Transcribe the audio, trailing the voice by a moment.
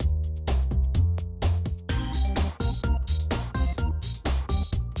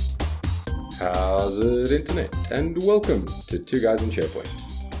How's it, Internet? And welcome to Two Guys in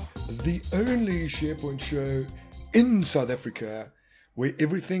SharePoint. The only SharePoint show in South Africa where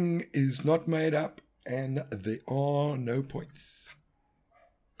everything is not made up and there are no points.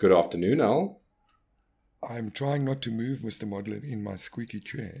 Good afternoon, Al. I'm trying not to move, Mr. Modlin, in my squeaky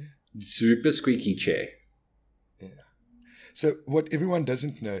chair. Super squeaky chair. Yeah. So what everyone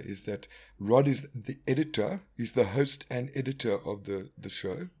doesn't know is that Rod is the editor. He's the host and editor of the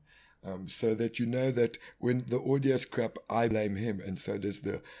show. So that you know that when the audio's crap, I blame him, and so does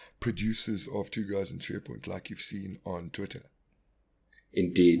the producers of Two Guys in SharePoint, like you've seen on Twitter.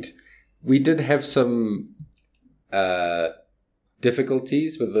 Indeed. We did have some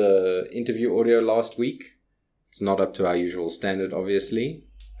difficulties with the interview audio last week. It's not up to our usual standard, obviously.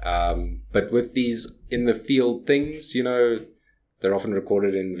 But with these in the field things, you know, they're often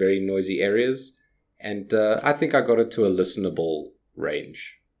recorded in very noisy areas. And I think I got it to a listenable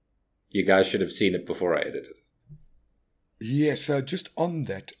range. You guys should have seen it before I edited it. Yeah, so just on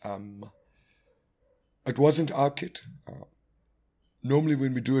that, it wasn't our kit. Normally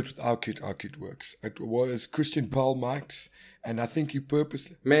when we do it with our kit works. It was Christian Paul mics, and I think he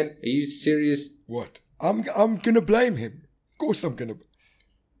purposely... Man, are you serious? What? I'm going to blame him. Of course I'm going to...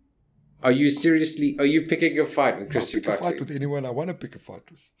 Are you picking a fight with Christian Paul? I'll pick a fight with anyone I want to pick a fight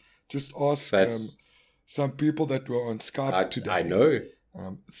with. Just ask some people that were on Skype today. I know.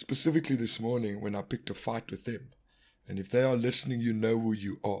 Specifically this morning when I picked a fight with them. And if they are listening, you know who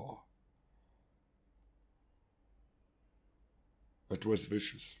you are. It was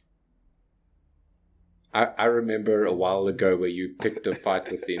vicious. I remember a while ago where you picked a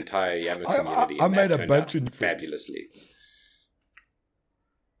fight with the entire Yammer community. I made a bunch of fabulously.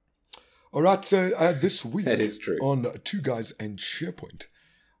 All right, so this week that is true. On Two Guys and SharePoint,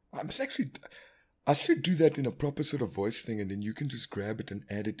 I should do that in a proper sort of voice thing, and then you can just grab it and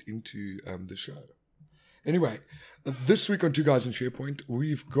add it into the show. Anyway, this week on Two Guys in SharePoint,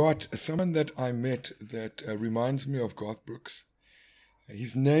 we've got someone that I met that reminds me of Garth Brooks.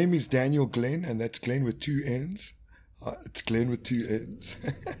 His name is Daniel Glenn, and that's Glenn with two N's. It's Glenn with two N's.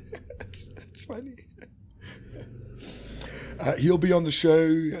 It's funny. He'll be on the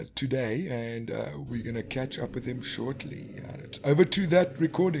show today, and we're going to catch up with him shortly. It's over to that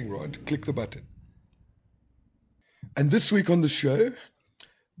recording, Rod. Click the button. And this week on the show,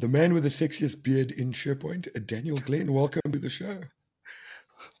 the man with the sexiest beard in SharePoint, Daniel Glenn. Welcome to the show.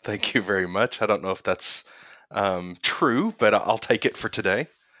 Thank you very much. I don't know if that's true, but I'll take it for today.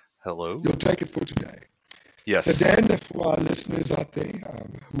 Hello. You'll take it for today. Yes. So Dan, for our listeners out there,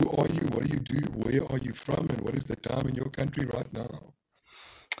 who are you? What do you do? Where are you from? And what is the time in your country right now?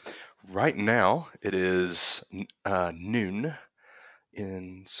 Right now, it is noon.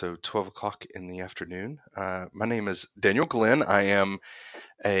 So 12 o'clock in the afternoon. My name is Daniel Glenn. I am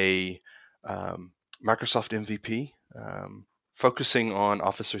a Microsoft MVP, focusing on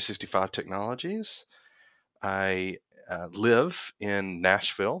Office 365 technologies. I live in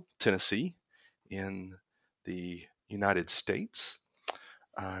Nashville, Tennessee, in the United States.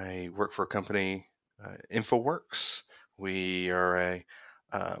 I work for a company, InfoWorks. We are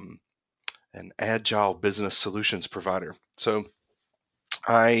an agile business solutions provider. So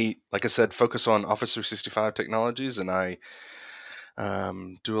I, like I said, focus on Office 365 technologies, and I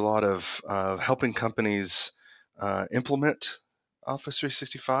do a lot of helping companies implement Office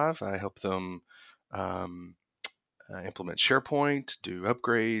 365. I help them implement SharePoint, do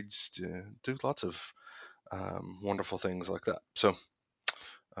upgrades, do lots of wonderful things like that. So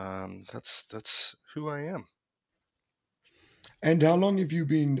that's who I am. And how long have you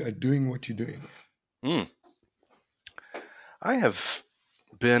been doing what you're doing? I have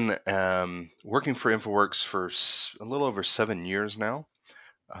been working for InfoWorks for a little over 7 years now.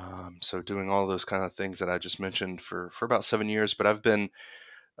 So doing all those kind of things that I just mentioned for about 7 years. But I've been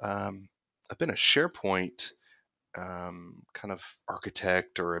a SharePoint kind of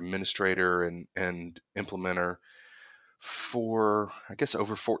architect or administrator and implementer for, I guess,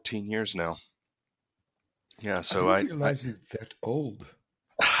 over 14 years now. Yeah, so I didn't realize you're that old.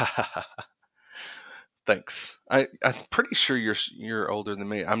 Thanks. I'm pretty sure you're older than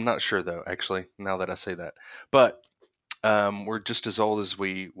me. I'm not sure though, actually, now that I say that. But we're just as old as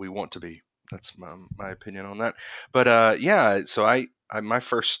we want to be. That's my opinion on that. But yeah, so I my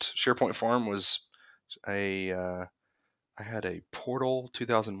first SharePoint farm was I had a Portal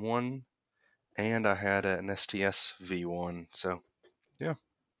 2001 and I had an STS V1. So yeah.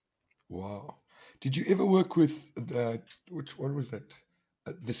 Wow. Did you ever work with what was that?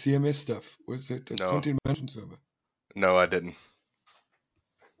 The CMS stuff? Was it a content management server? No, I didn't.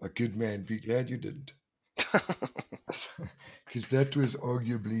 A good man. Be glad you didn't. because that was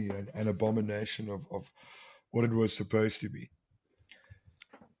arguably an abomination of what it was supposed to be.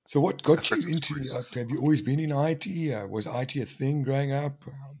 So what got I've heard you some into, stories. have you always been in IT? Was IT a thing growing up?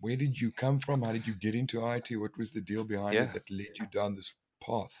 Where did you come from? How did you get into IT? What was the deal behind it Yeah. that led you down this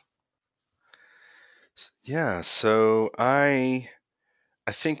path? Yeah. So I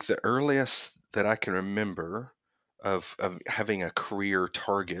think the earliest that I can remember of having a career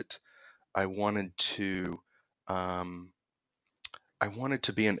target, I wanted to um, I wanted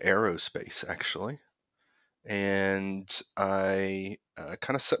to be in aerospace actually, and I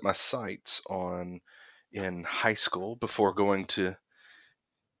kind of set my sights on in high school before going to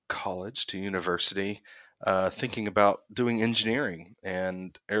college to university, thinking about doing engineering,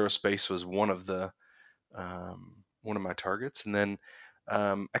 and aerospace was one of my targets, and then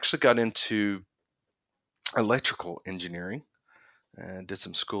actually got into electrical engineering and did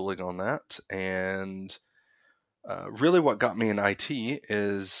some schooling on that. And really, what got me in IT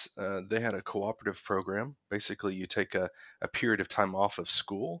is they had a cooperative program. Basically, you take a period of time off of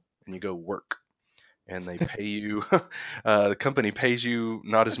school and you go work. And they pay you, the company pays you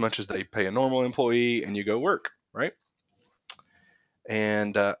not as much as they pay a normal employee, and you go work, right?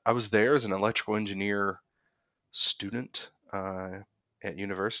 And I was there as an electrical engineer student at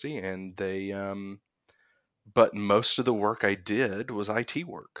university, and but most of the work I did was IT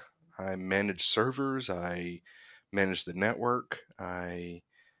work. I managed servers, I managed the network, I,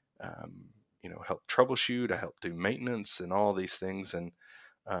 um, helped troubleshoot, I helped do maintenance and all these things. And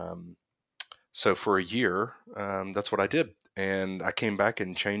um, so for a year, that's what I did. And I came back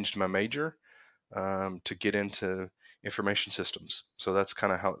and changed my major to get into information systems. So that's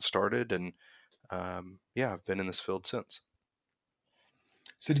kind of how it started. And yeah, I've been in this field since.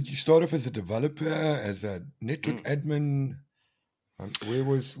 So did you start off as a developer, as a network Mm. admin?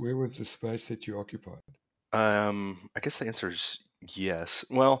 Where was the space that you occupied? I guess the answer is yes.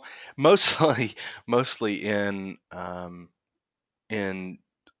 Well, mostly mostly in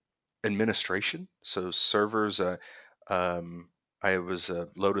administration. So servers. Um, I was a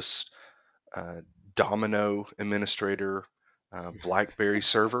Lotus uh, Domino administrator, BlackBerry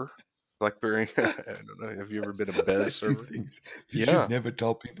server. BlackBerry. I don't know. Have you ever been a Bez Those two server? things you should Yeah. never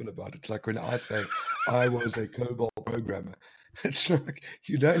tell people about. It's like when I say I was a COBOL programmer. It's like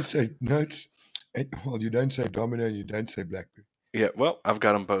you don't say notes, well, you don't say Domino, and you don't say BlackBerry. Yeah. Well, I've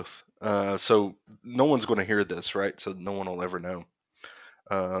got them both. So no one's going to hear this, right? So no one will ever know.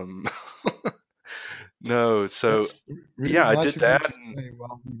 Um, no. So That's really yeah, I nice did of you that. to say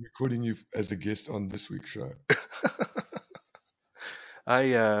while we're recording you as a guest on this week's show.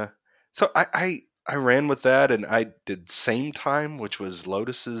 I so I ran with that, and I did Same Time, which was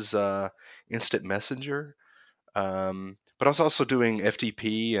Lotus's instant messenger. But I was also doing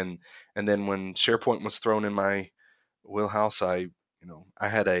FTP, and then when SharePoint was thrown in my wheelhouse, I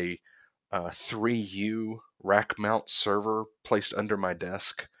had a 3U rack mount server placed under my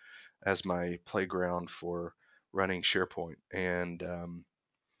desk as my playground for running SharePoint, and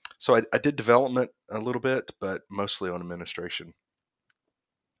so I did development a little bit, but mostly on administration.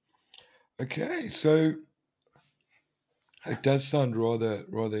 Okay, so it does sound rather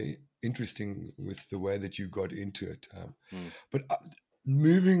interesting with the way that you got into it. Mm. But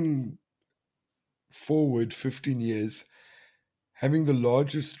moving forward 15 years, having the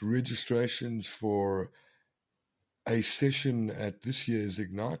largest registrations for a session at this year's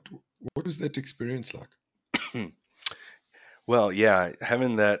Ignite, what was that experience like? Well, yeah,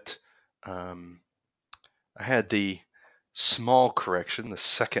 having that, um, I had the small correction, the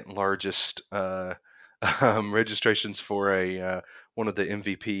second largest registrations for a one of the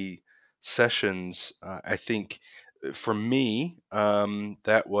MVP sessions. I think for me,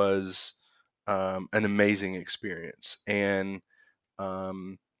 that was an amazing experience, and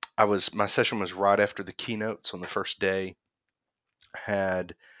um, my session was right after the keynotes on the first day.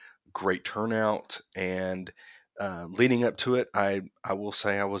 Had great turnout, and leading up to it, I will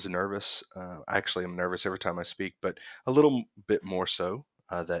say I was nervous. Actually, I'm nervous every time I speak, but a little bit more so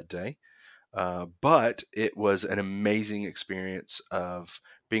that day. But it was an amazing experience of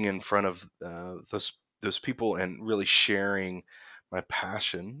being in front of those people and really sharing my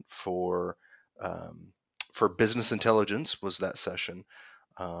passion um, for business intelligence. Was that session?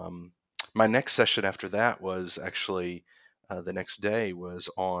 Um, my next session after that was actually the next day was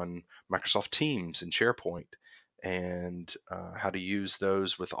on Microsoft Teams and SharePoint, and how to use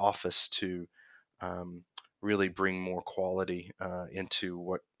those with Office to um, really bring more quality into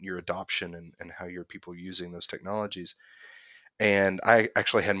what your adoption and how your people using those technologies. And I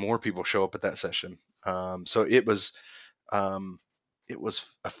actually had more people show up at that session. So um, it was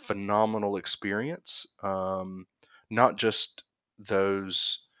a phenomenal experience. not just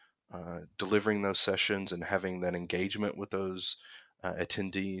those delivering those sessions and having that engagement with those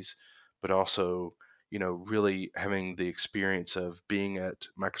attendees, but also, really having the experience of being at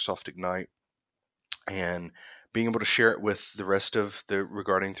Microsoft Ignite and being able to share it with the rest of the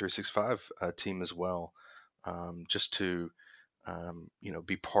Regarding 365 team as well, just to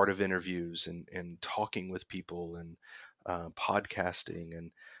be part of interviews and talking with people and podcasting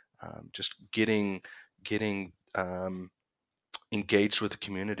and just getting engaged with the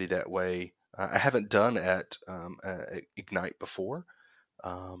community that way. I haven't done at Ignite before,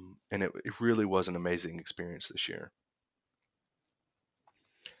 and it really was an amazing experience this year.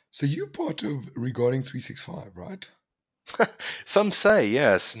 So you're part of Regarding 365, right? Some say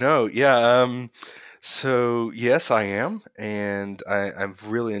yes. No, yeah. So yes, I am, and I've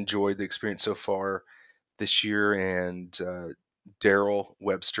really enjoyed the experience so far this year. And Daryl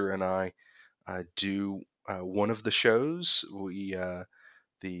Webster and I do one of the shows.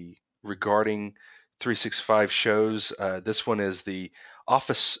 The Regarding 365 shows. This one is the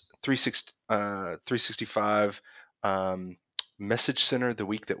Office 365 Message Center. The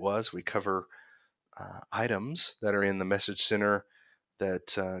week that was, we cover items that are in the Message Center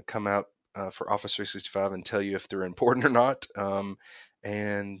that come out for Office 365 and tell you if they're important or not,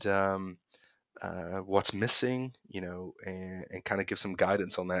 and what's missing, and kind of give some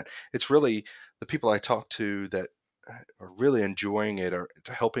guidance on that. It's really the people I talk to that are really enjoying it, are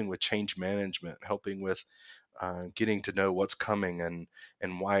helping with change management, helping with getting to know what's coming and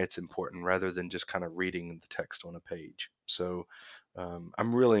why it's important, rather than just kind of reading the text on a page. So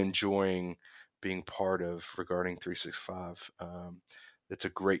I'm really enjoying being part of Regarding 365. It's a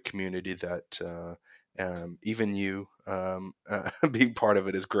great community that even you being part of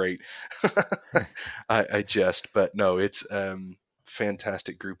it is great. I jest, but no, it's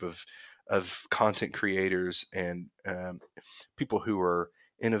fantastic group of content creators and people who are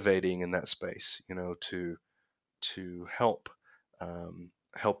innovating in that space, to help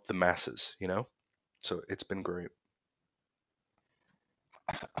help the masses, So it's been great.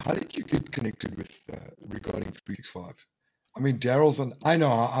 How did you get connected with Regarding 365? I mean, Daryl's on. I know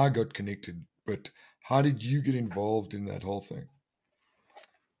how I got connected, but how did you get involved in that whole thing?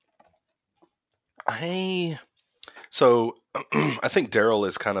 So I think Daryl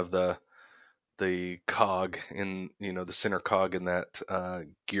is kind of the cog in, the center cog in that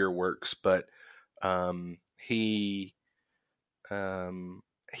gear works, but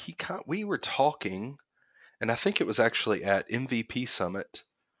we were talking, and I think it was actually at MVP Summit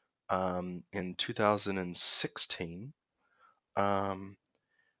in 2016.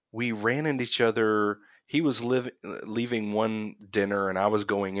 We ran into each other. He was leaving one dinner, and I was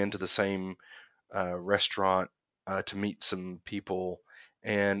going into the same restaurant to meet some people.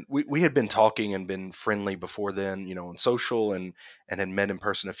 And we had been talking and been friendly before then, on social, and had met in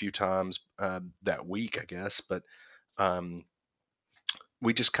person a few times that week, I guess. But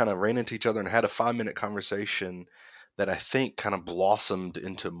we just kind of ran into each other and had a 5-minute conversation that I think kind of blossomed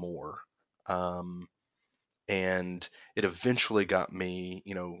into more. And it eventually got me,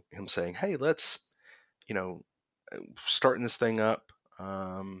 him saying, "Hey, let's, starting this thing up,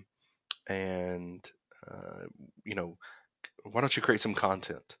 and why don't you create some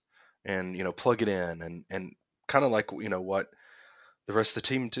content and plug it in and kind of like what the rest of the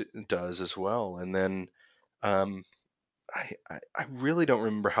team does as well." And then I really don't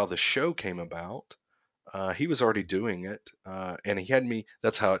remember how the show came about. He was already doing it, and he had me.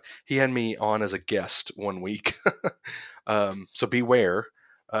 He had me on as a guest one week. So beware.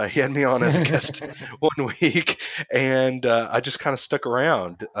 He had me on as a guest one week, and I just kind of stuck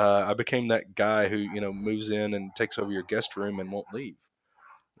around. I became that guy who moves in and takes over your guest room and won't leave.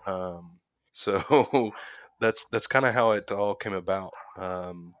 So that's kind of how it all came about.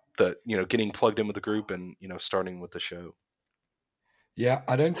 Getting plugged in with the group and starting with the show. Yeah,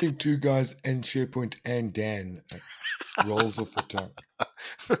 I don't think two guys and SharePoint and Dan rolls off the tongue.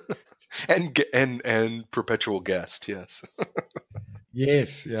 and perpetual guest, yes.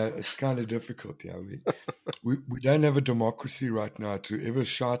 Yes, yeah, it's kind of difficult. Yeah, we don't have a democracy right now. Whoever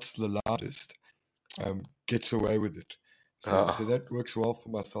shouts the loudest gets away with it. So that works well for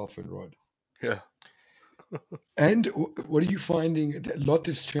myself and Rod. Yeah. And what are you finding? A lot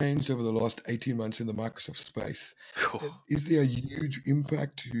has changed over the last 18 months in the Microsoft space. Cool. Is there a huge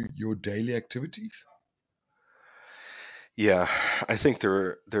impact to your daily activities? Yeah, I think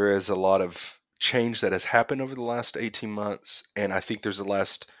there is a lot of change that has happened over the last 18 months, and I think there's a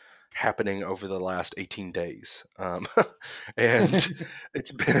last happening over the last 18 days. And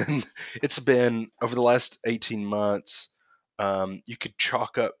it's been over the last 18 months. You could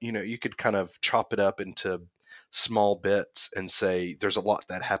you could kind of chop it up into small bits and say there's a lot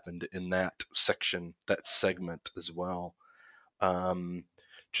that happened in that section, that segment as well.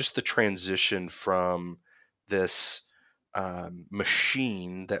 Just the transition from this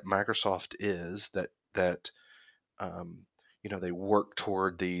machine that Microsoft is, that they work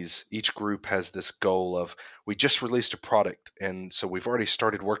toward these. Each group has this goal of, we just released a product, and so we've already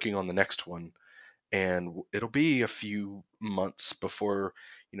started working on the next one, and it'll be a few months before,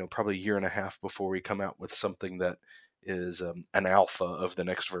 probably a year and a half before we come out with something that is an alpha of the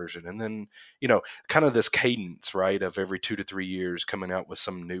next version. And then, kind of this cadence, right, of every 2 to 3 years coming out with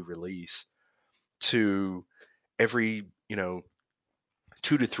some new release, to every, 2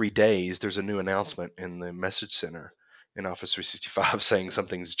 to 3 days, there's a new announcement in the message center in Office 365 saying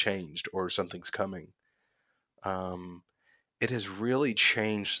something's changed or something's coming. It has really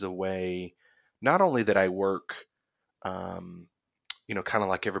changed the way, not only that I work, kind of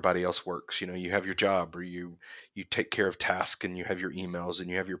like everybody else works. You have your job, or you take care of tasks, and you have your emails, and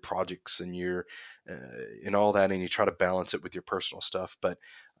you have your projects, and and all that, and you try to balance it with your personal stuff. But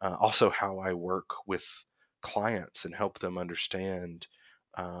also how I work with clients and help them understand,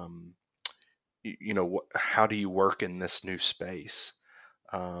 how do you work in this new space.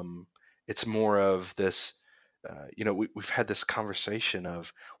 It's more of this. We've had this conversation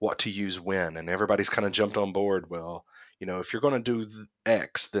of what to use when, and everybody's kind of jumped on board. Well, if you're going to do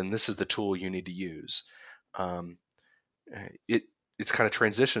X, then this is the tool you need to use. It's kind of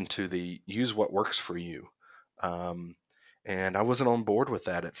transitioned to the use what works for you. And I wasn't on board with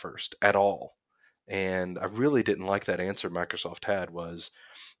that at first at all. And I really didn't like that answer Microsoft had. Was,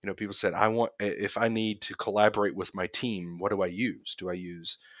 people said, if I need to collaborate with my team, what do I use? Do I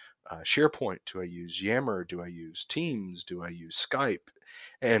use SharePoint? Do I use Yammer? Do I use Teams? Do I use Skype?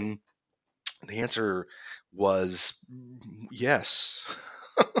 And the answer was yes.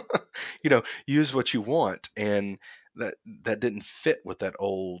 Use what you want. And that didn't fit with that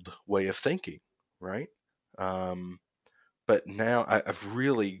old way of thinking, right? But now I've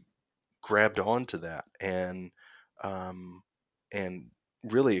really grabbed onto that, and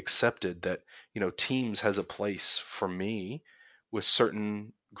really accepted that, Teams has a place for me with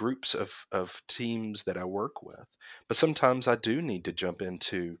certain groups of teams that I work with. But sometimes I do need to jump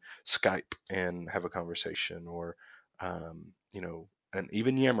into Skype and have a conversation, or, and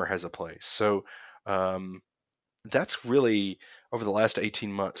even Yammer has a place. So that's really, over the last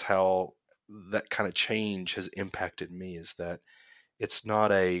 18 months, how that kind of change has impacted me, is that it's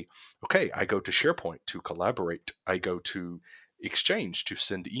not okay, I go to SharePoint to collaborate. I go to Exchange to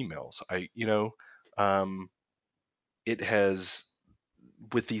send emails. It has,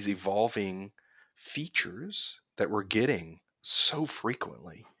 with these evolving features that we're getting so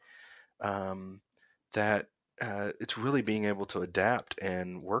frequently, that it's really being able to adapt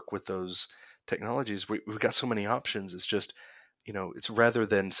and work with those technologies. We've got so many options. It's just, it's, rather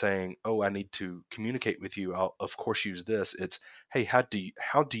than saying, oh, I need to communicate with you, I'll of course use this. It's, hey, how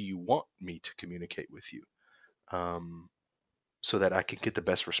do you want me to communicate with you? So that I can get the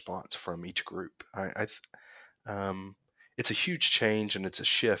best response from each group. It's a huge change, and it's a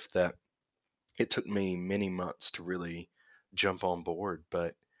shift that it took me many months to really jump on board.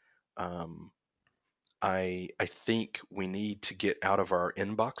 But I think we need to get out of our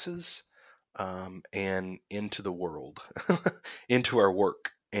inboxes, and into the world, into our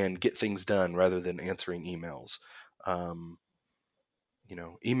work, and get things done rather than answering emails.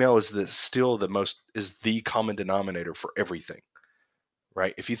 Email is still the common denominator for everything,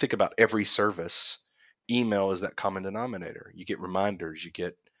 right? If you think about every service, email is that common denominator. You get reminders, you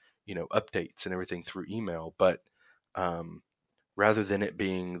get, updates and everything through email. But rather than it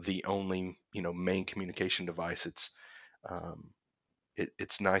being the only, main communication device,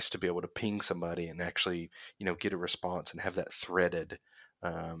 it's nice to be able to ping somebody and actually, get a response and have that threaded,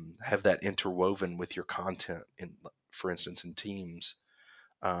 have that interwoven with your content, for instance, in Teams.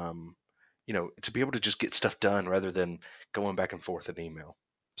 To be able to just get stuff done rather than going back and forth in email.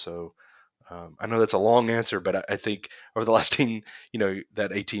 So I know that's a long answer, but I think over the last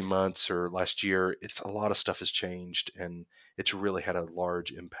 18 months or last year, a lot of stuff has changed, and it's really had a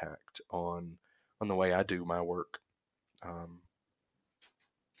large impact on the way I do my work.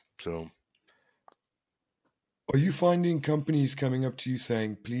 So, are you finding companies coming up to you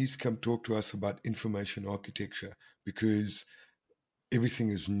saying, please come talk to us about information architecture because everything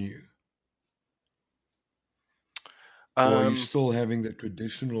is new? Or are you still having the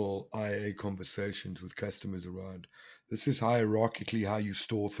traditional IA conversations with customers around, this is hierarchically how you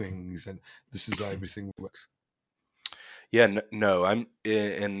store things, and this is how everything works? Yeah, no,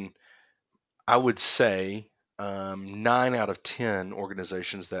 and I would say 9 out of 10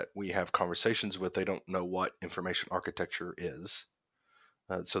 organizations that we have conversations with, they don't know what information architecture is.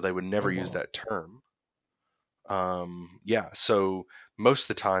 So they would never use that term. So most of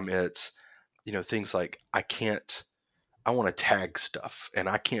the time it's, things like I want to tag stuff and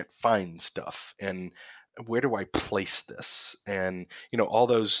I can't find stuff, and where do I place this? And, all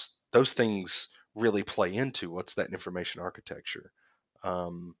those things really play into what's that information architecture.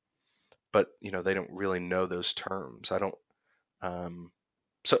 But, they don't really know those terms. I don't, and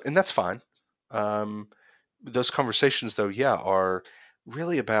that's fine. Those conversations though, are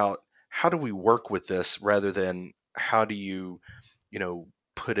really about how do we work with this rather than how do you,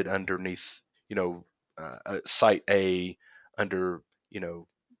 put it underneath, site A under,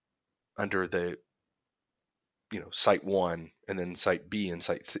 under the, site 1 and then site B and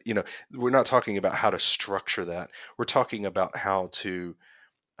we're not talking about how to structure that. We're talking about how to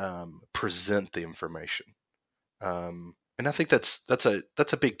present the information. And I think that's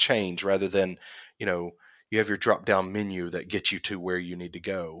a big change rather than, you have your drop down menu that gets you to where you need to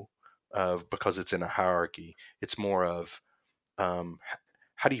go because it's in a hierarchy. It's more of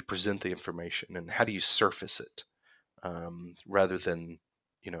how do you present the information and how do you surface it rather than,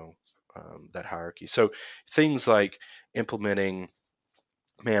 that hierarchy. So things like implementing,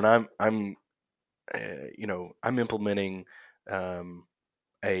 man, I'm implementing an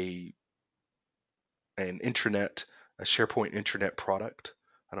intranet, a SharePoint intranet product.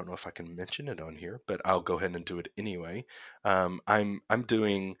 I don't know if I can mention it on here, but I'll go ahead and do it anyway. I'm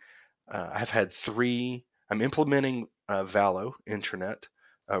doing. I've had 3. I'm implementing Valo intranet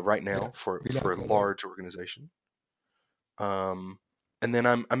right now for a large organization. And then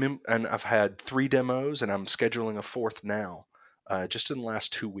and I've had 3 demos, and I'm scheduling a 4th now, just in the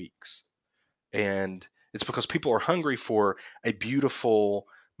last 2 weeks. And it's because people are hungry for a beautiful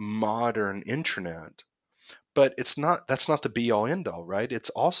modern intranet. But that's not the be all end all, right? It's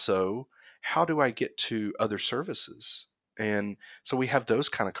also, how do I get to other services? And so we have those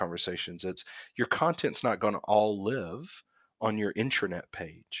kind of conversations. It's, your content's not going to all live on your intranet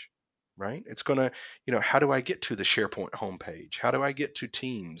page, right? It's going to, how do I get to the SharePoint homepage? How do I get to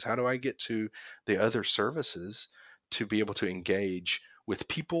Teams? How do I get to the other services to be able to engage with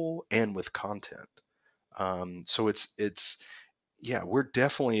people and with content? So we're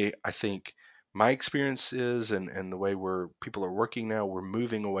definitely, I think, my experience is, and the way people are working now, we're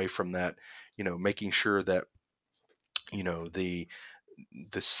moving away from that, making sure that, the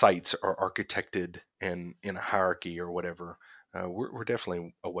sites are architected and in a hierarchy or whatever. We're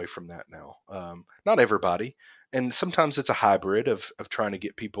definitely away from that now. Not everybody, and sometimes it's a hybrid of trying to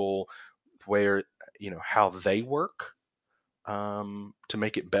get people where, how they work, to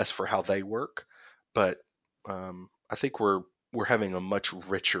make it best for how they work. But I think we're having a much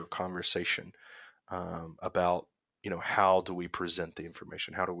richer conversation about, how do we present the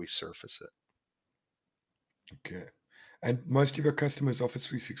information? How do we surface it? Okay. And most of your customers Office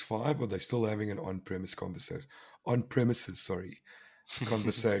 365, or they're still having an on-premises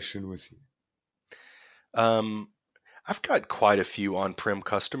conversation with you? I've got quite a few on-prem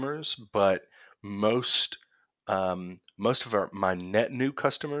customers, but most of my net new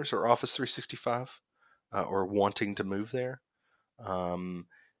customers are Office 365 or wanting to move there.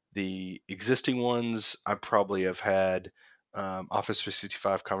 The existing ones, I probably have had Office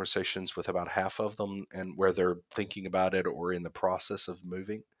 365 conversations with about half of them, and where they're thinking about it or in the process of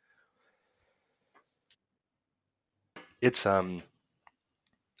moving. It's it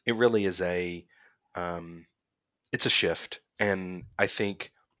really is it's a shift, and I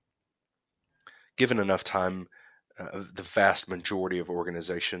think given enough time, the vast majority of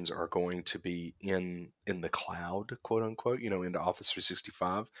organizations are going to be in the cloud, quote unquote, into Office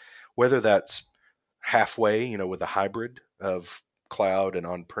 365, whether that's halfway, with a hybrid of cloud and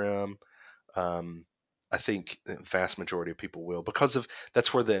on-prem. I think the vast majority of people will, because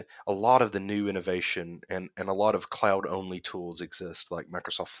that's where a lot of the new innovation and a lot of cloud-only tools exist, like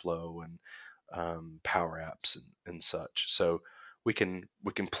Microsoft Flow and Power Apps and such. So we can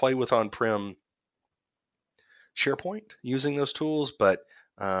play with on-prem SharePoint using those tools, but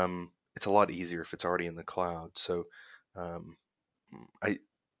it's a lot easier if it's already in the cloud. So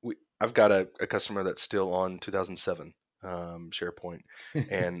I've got a customer that's still on 2007 SharePoint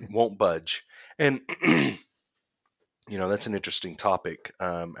and won't budge. And that's an interesting topic.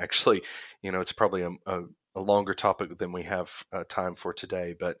 Actually, it's probably a longer topic than we have time for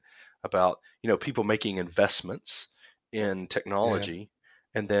today, but about people making investments in technology,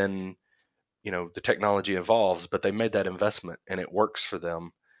 and then the technology evolves, but they made that investment and it works for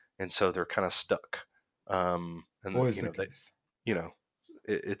them, and so they're kind of stuck. And Always the case.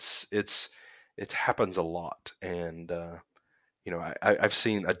 it's it happens a lot. And, I've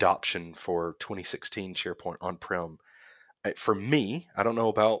seen adoption for 2016 SharePoint on-prem. For me, I don't know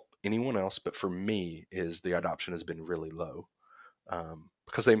about anyone else, but for me, the adoption has been really low,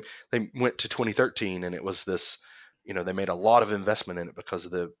 because they went to 2013 and it was this, they made a lot of investment in it because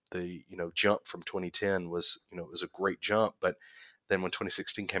of the jump from 2010 was, it was a great jump. But then when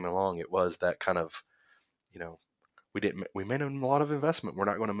 2016 came along, it was that kind of, we made a lot of investment. We're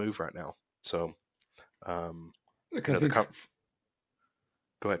not going to move right now. So, Look, I think,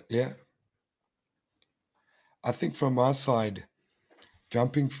 go ahead. Yeah. I think from our side,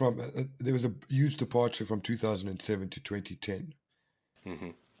 jumping from, there was a huge departure from 2007 to 2010. Mm-hmm.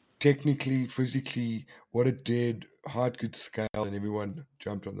 Technically, physically, what it did, how it could scale, and everyone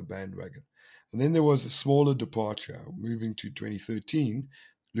jumped on the bandwagon. And then there was a smaller departure, moving to 2013,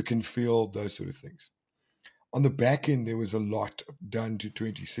 look and feel, those sort of things. On the back end, there was a lot done to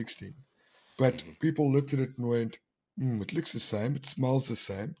 2016. But people looked at it and went, it looks the same, it smells the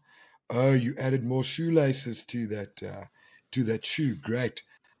same. Oh, you added more shoelaces to that shoe. Great.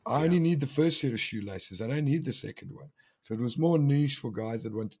 I only need the first set of shoelaces. I don't need the second one. So it was more niche for guys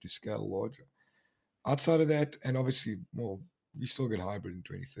that wanted to scale larger. Outside of that, and obviously, well, we still get hybrid in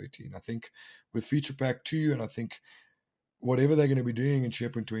 2013. I think with Feature Pack 2, and I think whatever they're going to be doing in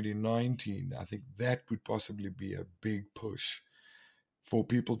SharePoint 2019, I think that would possibly be a big push for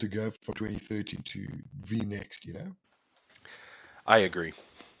people to go from 2013 to vNext, I agree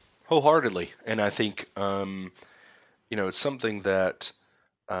wholeheartedly. And I think, it's something that,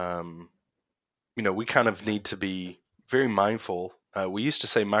 we kind of need to be very mindful. We used to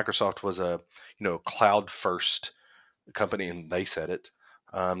say Microsoft was a, cloud first company, and they said it.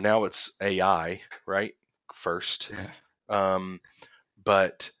 Now it's AI, right? First. Yeah.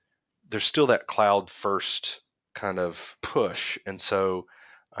 But there's still that cloud first kind of push. And so,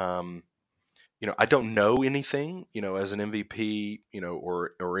 I don't know anything, as an MVP,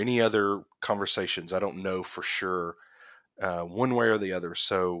 or any other conversations. I don't know for sure, one way or the other.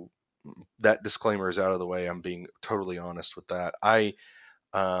 So that disclaimer is out of the way. I'm being totally honest with that.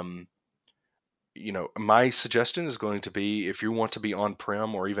 My suggestion is going to be, if you want to be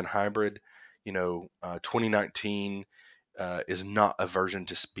on-prem or even hybrid, 2019 is not a version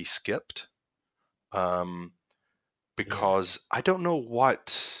to be skipped, because I don't know,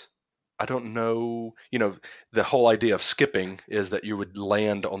 the whole idea of skipping is that you would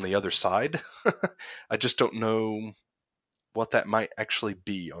land on the other side. I just don't know what that might actually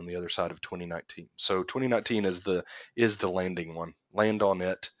be on the other side of 2019. So 2019 is the landing one. Land on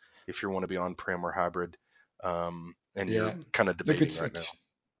it if you want to be on-prem or hybrid, and you're kind of debating right now.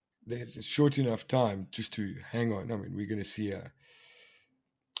 There's short enough time just to hang on. I mean, we're going to see a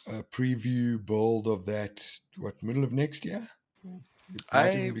preview build of that, middle of next year? It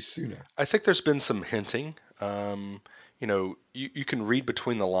might even be sooner. I think there's been some hinting. You can read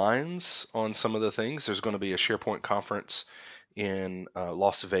between the lines on some of the things. There's going to be a SharePoint conference in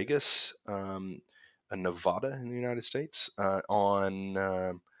Las Vegas, Nevada in the United States,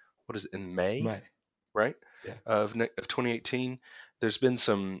 on in May. Right? Yeah. Of 2018. There's been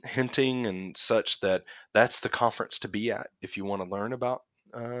some hinting and such that's the conference to be at if you want to learn about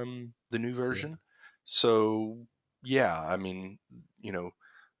the new version. Yeah. So yeah, I mean,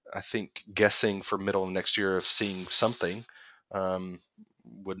 I think guessing for middle of next year of seeing something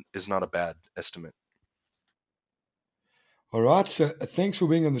is not a bad estimate. All right, so thanks for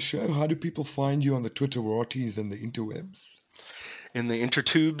being on the show. How do people find you on the Twitterati and the interwebs? In the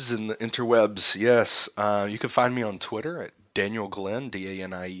intertubes and the interwebs, yes. You can find me on Twitter at Daniel Glenn,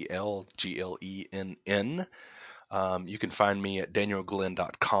 DanielGlenn. You can find me at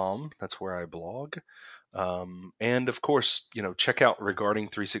danielglenn.com. That's where I blog. And of course, check out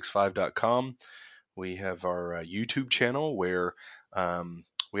regarding365.com. We have our YouTube channel where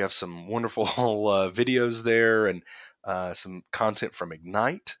we have some wonderful videos there, and some content from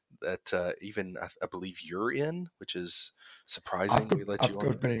Ignite that even I believe you're in, which is surprising. I've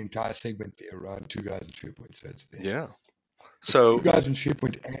got an entire segment there around Two Guys in SharePoint. So it's there. Yeah. So Two Guys in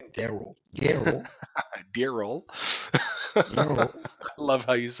SharePoint and Daryl. I love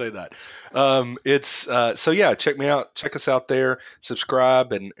how you say that. So yeah, check me out. Check us out there.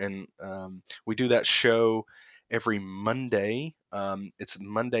 Subscribe, and we do that show every Monday. It's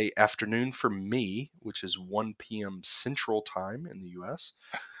Monday afternoon for me, which is 1 p.m. Central Time in the U.S.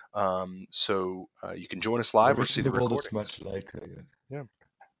 So you can join us live or see the recordings. It's much later. Yeah.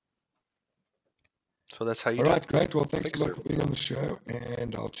 So that's how you do it. All right, it. Great. Well, thanks a lot for being on the show,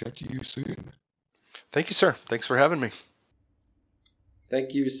 and I'll chat to you soon. Thank you, sir. Thanks for having me.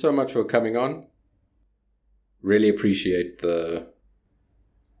 Thank you so much for coming on. Really appreciate the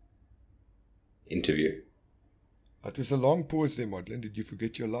interview. It was a long pause there, Modlin. Did you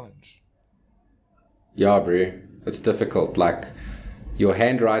forget your lines? Yeah, bro. It's difficult. Like, your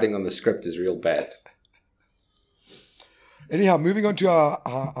handwriting on the script is real bad. Anyhow, moving on to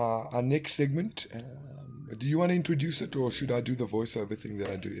our next segment. Do you want to introduce it, or should I do the voiceover thing that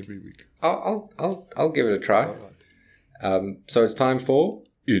I do every week? I'll give it a try. All right. So it's time for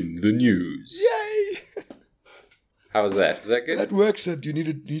In the News. Yay! How was that? Is that good? That works. That you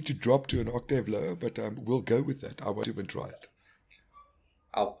need to drop to an octave lower, but we'll go with that. I won't even try it.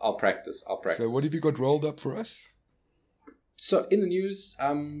 I'll practice. So what have you got rolled up for us? So in the news,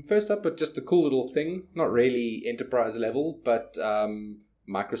 first up, but just a cool little thing, not really enterprise level, but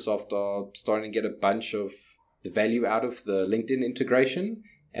Microsoft are starting to get a bunch of the value out of the LinkedIn integration,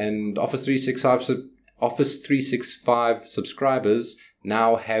 and Office 365 subscribers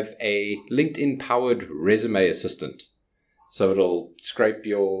now have a LinkedIn-powered resume assistant. So it'll scrape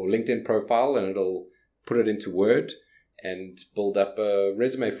your LinkedIn profile and it'll put it into Word and build up a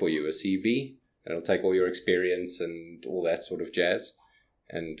resume for you, a CV. And it'll take all your experience and all that sort of jazz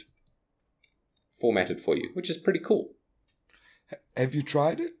and format it for you, which is pretty cool. Have you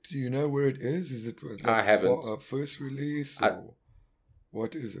tried it? Do you know where it is? Is it I haven't. A first release? Or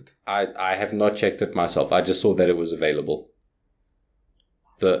what is it? I have not checked it myself. I just saw that it was available.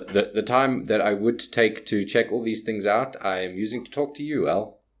 The time that I would take to check all these things out, I am using to talk to you,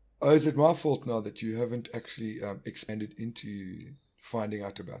 Al. Oh, is it my fault now that you haven't actually expanded into finding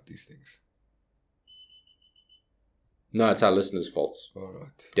out about these things? No, it's our listeners' faults. All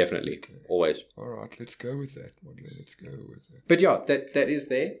right. Definitely. Okay. Always. All right. Let's go with that, Modlin. Let's go with that. But yeah, that is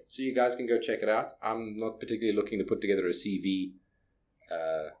there. So you guys can go check it out. I'm not particularly looking to put together a CV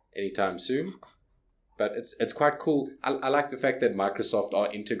anytime soon. But it's quite cool. I like the fact that Microsoft are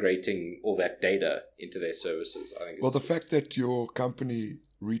integrating all that data into their services. I think. Well, the fact that your company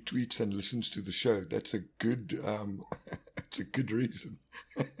retweets and listens to the show, that's a good it's a good reason.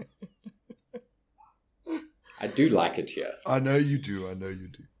 I do like it here. I know you do.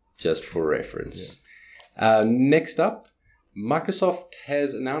 Just for reference. Yeah. Next up, Microsoft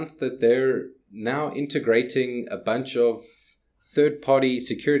has announced that they're now integrating a bunch of third-party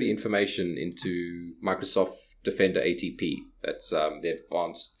security information into Microsoft Defender ATP. That's the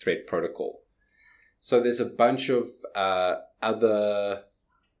Advanced Threat Protocol. So there's a bunch of other...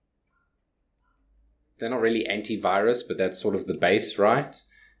 They're not really antivirus, but that's sort of the base, right?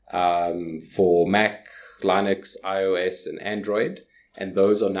 For Mac, Linux, iOS, and Android. And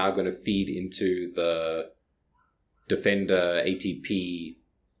those are now going to feed into the Defender ATP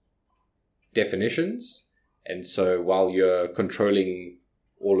definitions. And so while you're controlling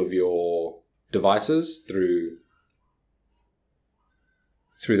all of your devices through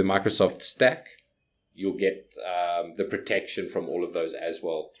the Microsoft stack, you'll get the protection from all of those as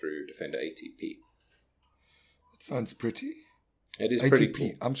well through Defender ATP. That sounds pretty. It is ATP. pretty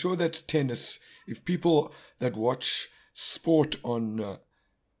cool. I'm sure that's tennis. If people that watch sport on,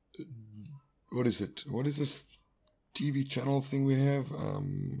 what is it? What is this TV channel thing we have?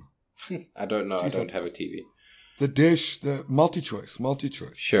 I don't know. I don't have a TV. The dish, the multi-choice.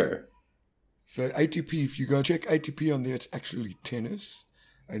 Sure. So ATP, if you go check ATP on there, it's actually tennis.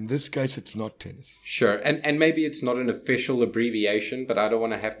 In this case, it's not tennis. Sure. And maybe it's not an official abbreviation, but I don't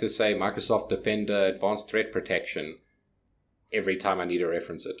want to have to say Microsoft Defender Advanced Threat Protection every time I need to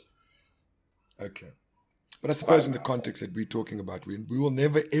reference it. Okay. But I suppose in the context that we're talking about, we will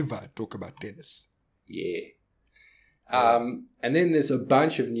never, ever talk about tennis. Yeah. And then there's a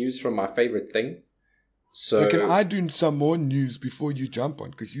bunch of news from my favorite thing. So can I do some more news before you jump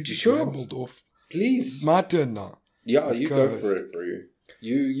on? Because you just rambled off. Please. My turn now. Yeah, you go for it, bro.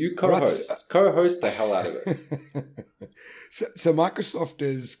 You co-host. Right. Co-host the hell out of it. So Microsoft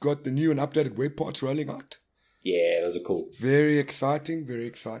has got the new and updated web parts rolling out. Yeah, those are cool. Very exciting, very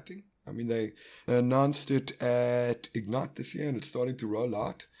exciting. I mean, they announced it at Ignite this year and it's starting to roll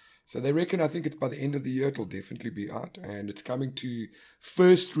out. So they reckon, I think it's by the end of the year, it'll definitely be out. And it's coming to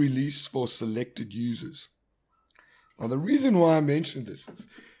first release for selected users. Now, the reason why I mentioned this is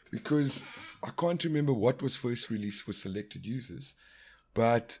because I can't remember what was first released for selected users.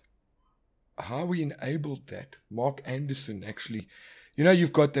 But how we enabled that, Mark Anderson actually,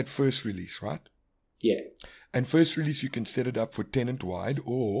 you've got that first release, right? Yeah. And first release, you can set it up for tenant-wide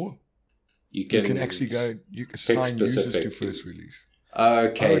or you can actually you can assign users to first release.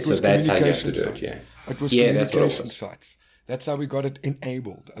 Okay, so that's how you have to do it, yeah. It was communication sites. That's how we got it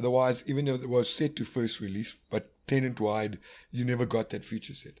enabled. Otherwise, even though it was set to first release, but tenant-wide, you never got that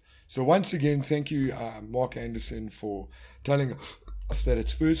feature set. So once again, thank you, Mark Anderson, for telling us that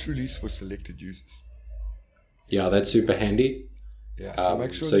it's first release for selected users. Yeah, that's super handy. Yeah, so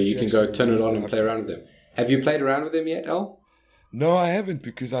make sure so that you can go actually turn it read on the and play update. around with them. Have you played around with them yet, Al? No, I haven't,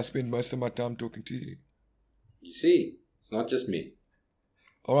 because I spend most of my time talking to you. You see, it's not just me.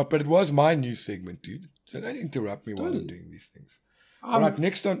 All right, but it was my news segment, dude. So don't interrupt me while I'm doing these things. All right,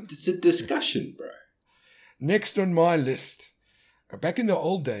 next on It's a discussion, bro. next on my list. Back in the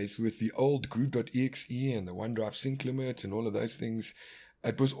old days with the old Groove.exe and the OneDrive sync limits and all of those things,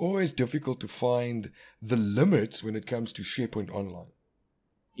 it was always difficult to find the limits when it comes to SharePoint Online.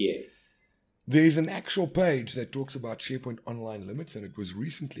 Yeah. There's an actual page that talks about SharePoint Online Limits, and it was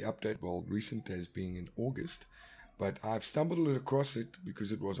recently updated, well, recent as being in August, but I've stumbled across it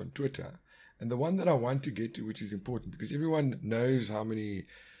because it was on Twitter. And the one that I want to get to, which is important, because everyone knows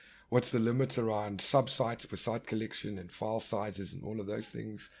what's the limits around subsites per site collection and file sizes and all of those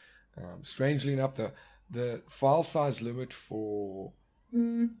things. Strangely enough, the file size limit for...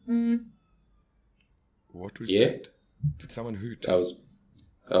 What was that? Did someone hoot?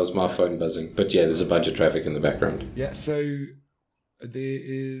 That was my phone buzzing. But yeah, there's a bunch of traffic in the background. Yeah, so there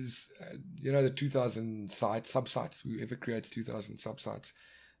is, the 2,000 subsites. Whoever creates 2,000 subsites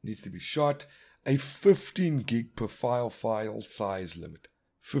needs to be shot. A 15 gig per file size limit.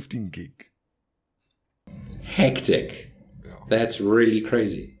 15 gig. Hectic. Yeah. That's really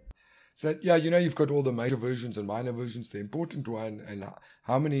crazy. So, yeah, you've got all the major versions and minor versions. The important one and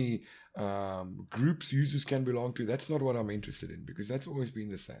how many groups users can belong to, that's not what I'm interested in, because that's always been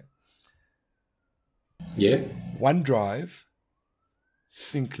the same. Yeah. OneDrive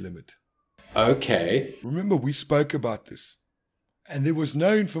sync limit. Okay. Remember, we spoke about this. And there was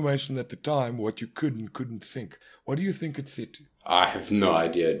no information at the time what you could and couldn't sync. What do you think it's set to? I have no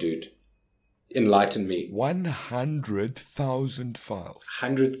idea, dude. Enlighten me. 100,000 files.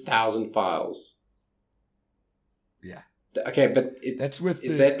 100,000 files. Yeah. Okay, but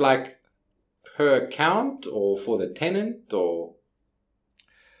is that like per account or for the tenant or?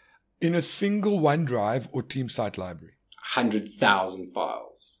 In a single OneDrive or team site library. 100,000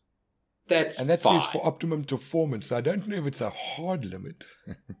 files. And that fine. says for optimum performance. So I don't know if it's a hard limit.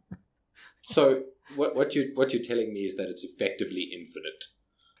 So what you're telling me is that it's effectively infinite.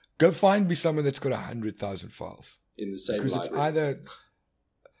 Go find me someone that's got 100,000 files. In the same because library. It's either...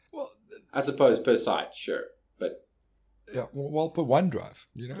 Well, I suppose per site, sure. But yeah, well, per OneDrive,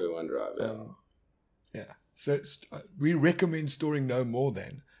 Per OneDrive, yeah. Yeah. So we recommend storing no more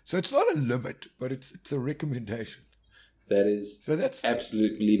than. So it's not a limit, but it's a recommendation. That is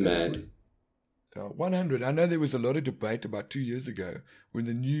absolutely mad. 100. I know there was a lot of debate about 2 years ago when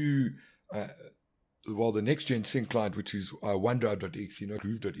the new, the next gen sync client, which is OneDrive.exe, not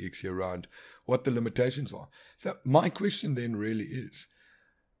Groove.exe, around what the limitations are. So my question then really is,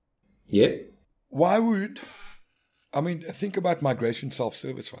 why think about migration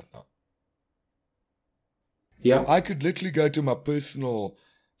self-service right now. Yeah. I could literally go to my personal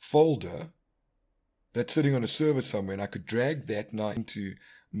folder that's sitting on a server somewhere, and I could drag that now into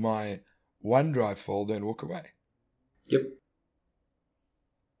my OneDrive folder and walk away. Yep.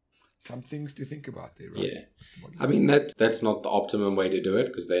 Some things to think about there, right? Yeah. I mean, that's not the optimum way to do it,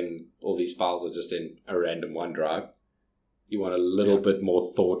 because then all these files are just in a random OneDrive. You want a little bit more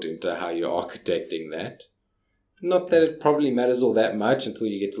thought into how you're architecting that. Not that it probably matters all that much until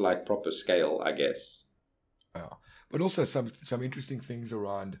you get to like proper scale, I guess. Yeah. But also some interesting things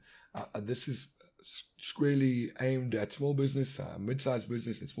around, this is squarely aimed at small business, mid-sized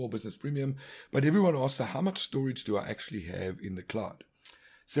business, and small business premium. But everyone asks, how much storage do I actually have in the cloud?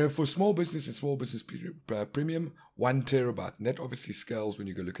 So for small business and small business premium, 1 terabyte. And that obviously scales when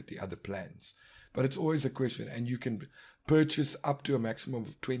you go look at the other plans. But it's always a question. And you can purchase up to a maximum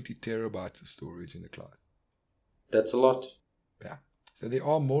of 20 terabytes of storage in the cloud. That's a lot. Yeah. So there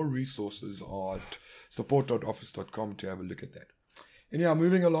are more resources at support.office.com to have a look at that. Anyhow,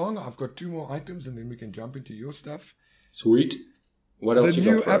 moving along, I've got 2 more items and then we can jump into your stuff. Sweet. What else you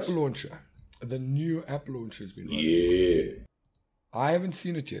got for us? The new app launcher has been running. Yeah. I haven't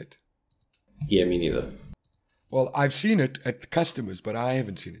seen it yet. Yeah, me neither. Well, I've seen it at customers, but I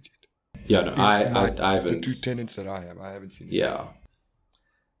haven't seen it yet. Yeah, no, I haven't. The 2 tenants that I haven't seen it yet.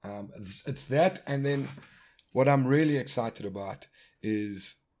 Yeah. It's that, and then what I'm really excited about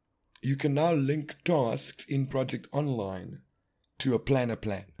is you can now link tasks in Project Online to a planner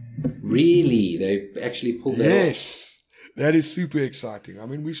plan. Really? They actually pulled that off? Yes. That is super exciting. I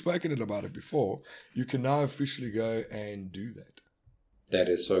mean, we've spoken about it before. You can now officially go and do that. That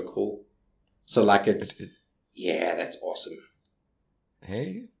is so cool. So like yeah, that's awesome.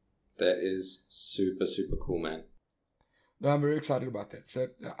 Hey? That is super, super cool, man. No, I'm very excited about that. So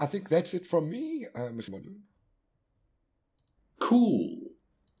I think that's it from me, Mr. Modern. Cool.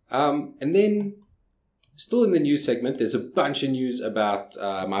 And then Still in the news segment, there's a bunch of news about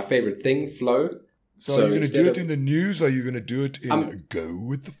my favorite thing, Flow. So are you going to do it in the news, or are you going to do it in Go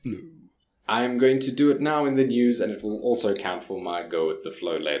with the Flow? I'm going to do it now in the news, and it will also count for my Go with the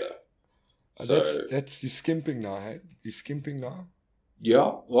Flow later. So, that's you're skimping now, hey? You're skimping now?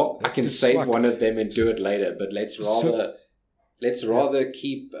 Yeah, well, I can save one of them and do it later, but let's rather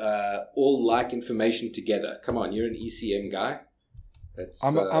keep all like information together. Come on, you're an ECM guy.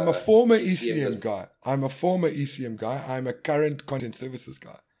 I'm a former ECM guy. I'm a current content services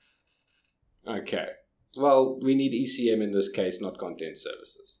guy. Okay. Well, we need ECM in this case, not content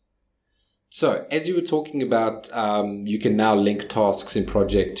services. So, as you were talking about, you can now link tasks in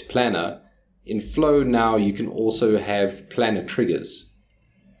Project Planner. In Flow now, you can also have planner triggers.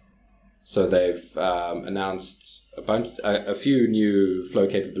 So they've announced a few new Flow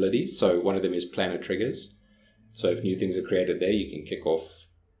capabilities. So one of them is planner triggers. So if new things are created there, you can kick off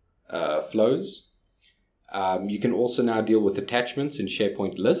flows. You can also now deal with attachments in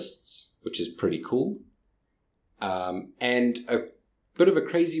SharePoint lists, which is pretty cool. And a bit of a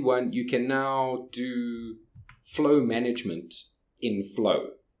crazy one, you can now do flow management in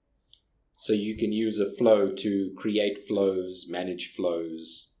Flow. So you can use a flow to create flows, manage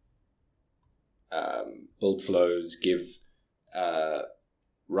flows, build flows, give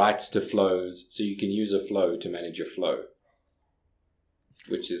rights to flows. So you can use a flow to manage a flow,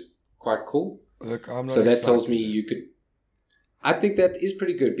 which is quite cool. Look, I'm not so that tells me you could... I think that is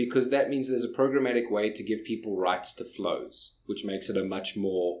pretty good, because that means there's a programmatic way to give people rights to flows, which makes it a much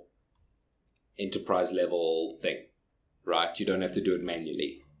more enterprise level thing, right? You don't have to do it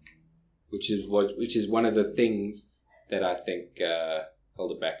manually. Which is one of the things that I think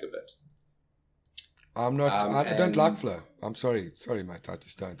held it back a bit. I'm not. I don't like Flow. I'm sorry, mate. I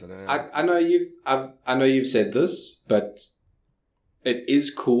just don't. I know you've said this, but it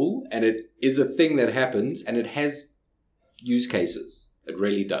is cool, and it is a thing that happens, and it has use cases. It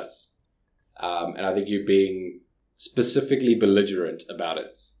really does. And I think you're being specifically belligerent about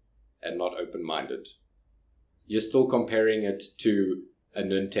it, and not open-minded. You're still comparing it to a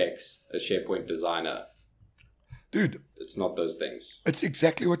Nintex, a SharePoint designer. Dude. It's not those things. It's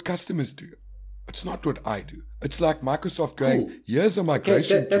exactly what customers do. It's not what I do. It's like Microsoft going, here's a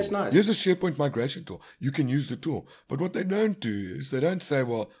migration tool. That's nice. Here's a SharePoint migration tool. You can use the tool. But what they don't do is they don't say,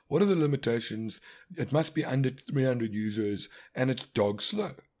 well, what are the limitations? It must be under 300 users, and it's dog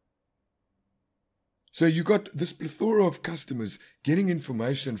slow. So you got this plethora of customers getting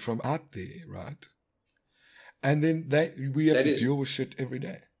information from out there, right? And then we have to deal with shit every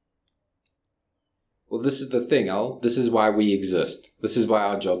day. Well, this is the thing, Al. This is why we exist. This is why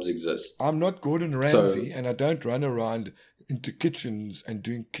our jobs exist. I'm not Gordon Ramsay, and I don't run around into kitchens and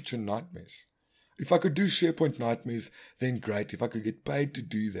doing kitchen nightmares. If I could do SharePoint nightmares, then great. If I could get paid to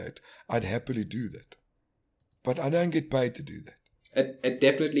do that, I'd happily do that. But I don't get paid to do that. It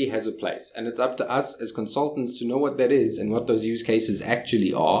definitely has a place. And it's up to us as consultants to know what that is and what those use cases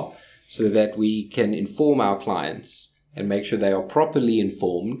actually are, so that we can inform our clients and make sure they are properly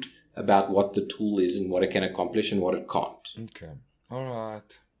informed about what the tool is and what it can accomplish and what it can't. Okay. All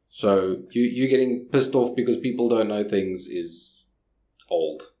right. So you getting pissed off because people don't know things is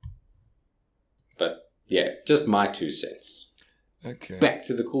old. But yeah, just my 2 cents. Okay. Back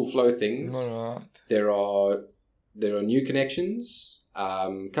to the cool Flow things. All right. There are new connections,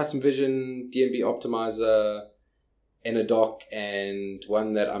 Custom Vision, DNB Optimizer, Enodoc, and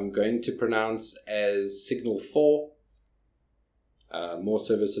one that I'm going to pronounce as Signal 4. More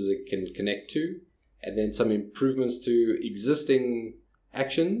services it can connect to, and then some improvements to existing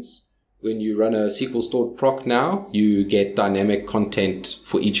actions. When you run a SQL stored proc now, you get dynamic content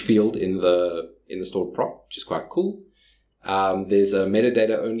for each field in the stored proc, which is quite cool. There's a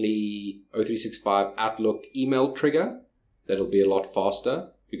metadata only O365 Outlook email trigger that'll be a lot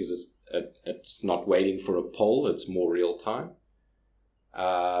faster because it's not waiting for a poll, it's more real time.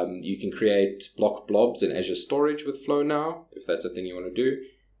 You can create block blobs in Azure Storage with Flow now, if that's a thing you want to do.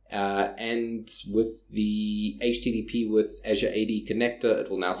 And with the HTTP with Azure AD connector, it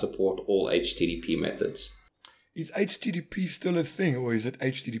will now support all HTTP methods. Is HTTP still a thing, or is it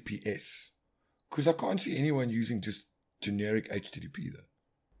HTTPS? Because I can't see anyone using just generic HTTP though.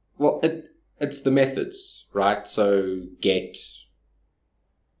 Well, it's the methods, right? So get,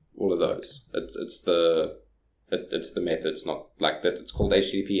 all of those. It's the methods, not like that. It's called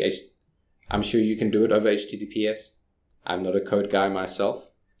HTTP. I'm sure you can do it over HTTPS. I'm not a code guy myself.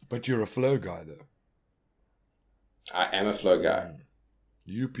 But you're a Flow guy, though. I am a Flow guy.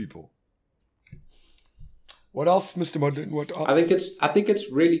 You people. What else, Mr. Modern? What else? I think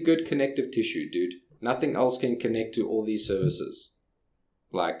it's really good connective tissue, dude. Nothing else can connect to all these services.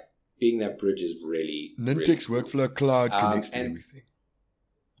 Like, being that bridge is really Nintex really cool. Workflow Cloud connects to and- everything.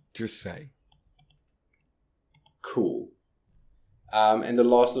 Just saying. Cool. And the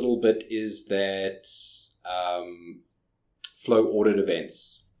last little bit is that Flow audit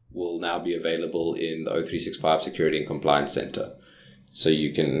events will now be available in the O365 Security and Compliance Center. So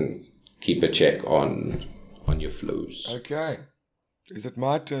you can keep a check on your flows. Okay. Is it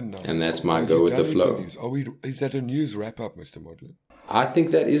my turn now? And that's my Are go you with the done flow. your news? Is that a news wrap-up, Mr. Modlin? I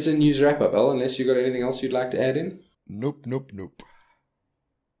think that is a news wrap-up, Al, unless you got anything else you'd like to add in? Nope.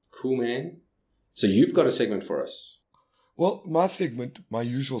 Cool, man. So you've got a segment for us. Well, my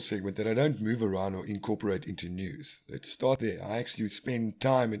usual segment that I don't move around or incorporate into news. Let's start there. I actually spend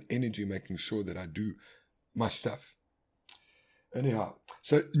time and energy making sure that I do my stuff. Anyhow,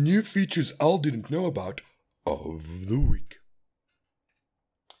 so new features Al didn't know about of the week.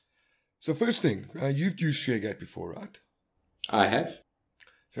 So first thing, you've used ShareGate before, right? I have.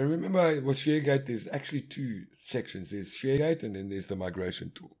 So remember with ShareGate, there's actually two sections. There's ShareGate and then there's the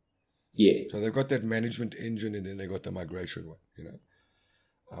migration tool. Yeah. So they've got that management engine and then they got the migration one, you know.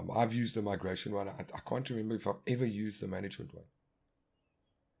 I've used the migration one. I can't remember if I've ever used the management one.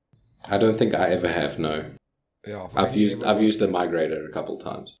 I don't think I ever have, no. Yeah, I've used the migrator a couple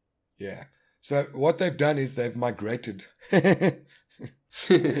times. Yeah. So what they've done is they've migrated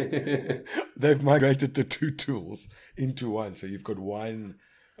they've migrated the two tools into one. So you've got one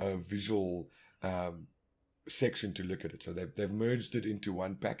visual section to look at it. So they've merged it into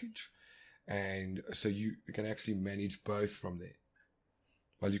one package. And so you can actually manage both from there.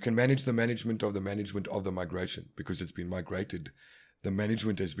 Well, you can manage the management of the migration because it's been migrated. The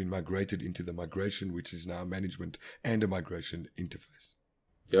management has been migrated into the migration, which is now management and a migration interface.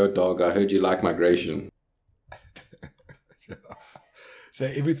 Yo, dog, I heard you like migration. So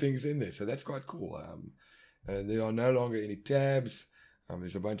everything's in there. So that's quite cool. There are no longer any tabs.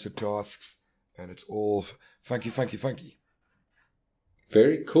 There's a bunch of tasks, and it's all funky.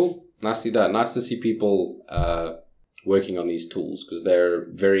 Very cool. Nicely done. Nice to see people working on these tools because they're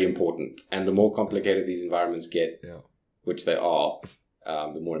very important. And the more complicated these environments get, which they are,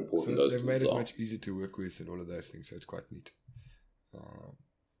 the more important those tools are. They've made it much easier to work with and all of those things. So it's quite neat.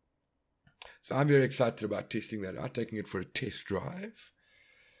 So I'm very excited about testing that out, taking it for a test drive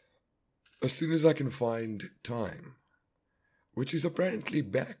as soon as I can find time, which is apparently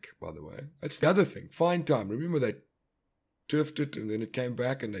back, by the way. That's the other thing. Find time. Remember they turfed it and then it came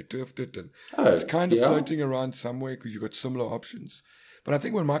back and they turfed it and it's kind of floating around somewhere because you've got similar options. But I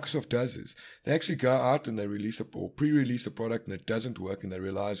think what Microsoft does is they actually go out and they release or pre-release a product and it doesn't work and they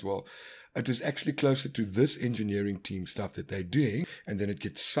realize, well, it is actually closer to this engineering team stuff that they're doing, and then it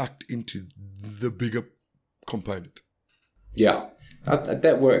gets sucked into the bigger component. Yeah,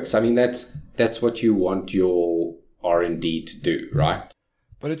 that works. I mean, that's what you want your R&D to do, right?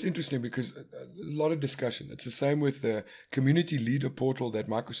 But it's interesting because a lot of discussion. It's the same with the community leader portal that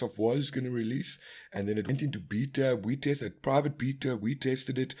Microsoft was going to release. And then it went into beta. We tested private beta. We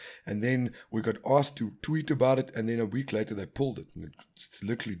tested it. And then we got asked to tweet about it. And then a week later, they pulled it. And it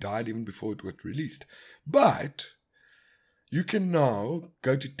literally died even before it got released. But you can now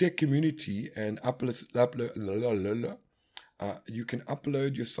go to Tech Community and you can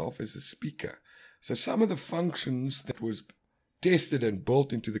upload yourself as a speaker. So some of the functions that was tested and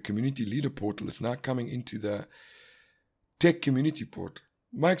built into the community leader portal is now coming into the tech community portal.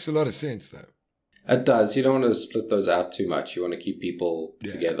 Makes a lot of sense, though. It does. You don't want to split those out too much. You want to keep people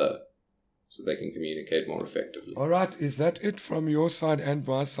together so they can communicate more effectively. All right. Is that it from your side and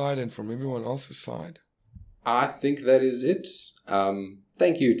my side and from everyone else's side? I think that is it.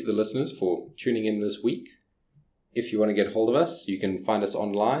 Thank you to the listeners for tuning in this week. If you want to get hold of us, you can find us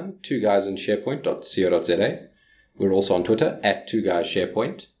online, 2guysinsharepoint.co.za. We're also on Twitter,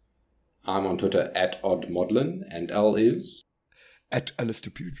 @2guyssharepoint. I'm on Twitter, @oddmodlin, and L is?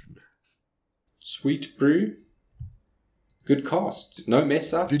 @Alistair Pugin. Sweet brew. Good cast. No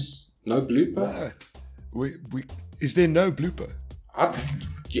mess ups. No blooper. Is there no blooper? I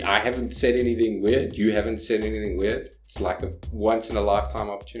haven't said anything weird. You haven't said anything weird. It's like a once-in-a-lifetime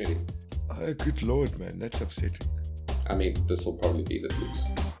opportunity. Oh, good Lord, man. That's upsetting. I mean, this will probably be the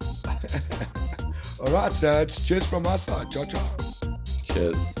news. All right, so it's cheers from my side. Ciao, ciao.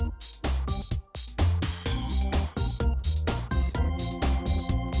 Cheers.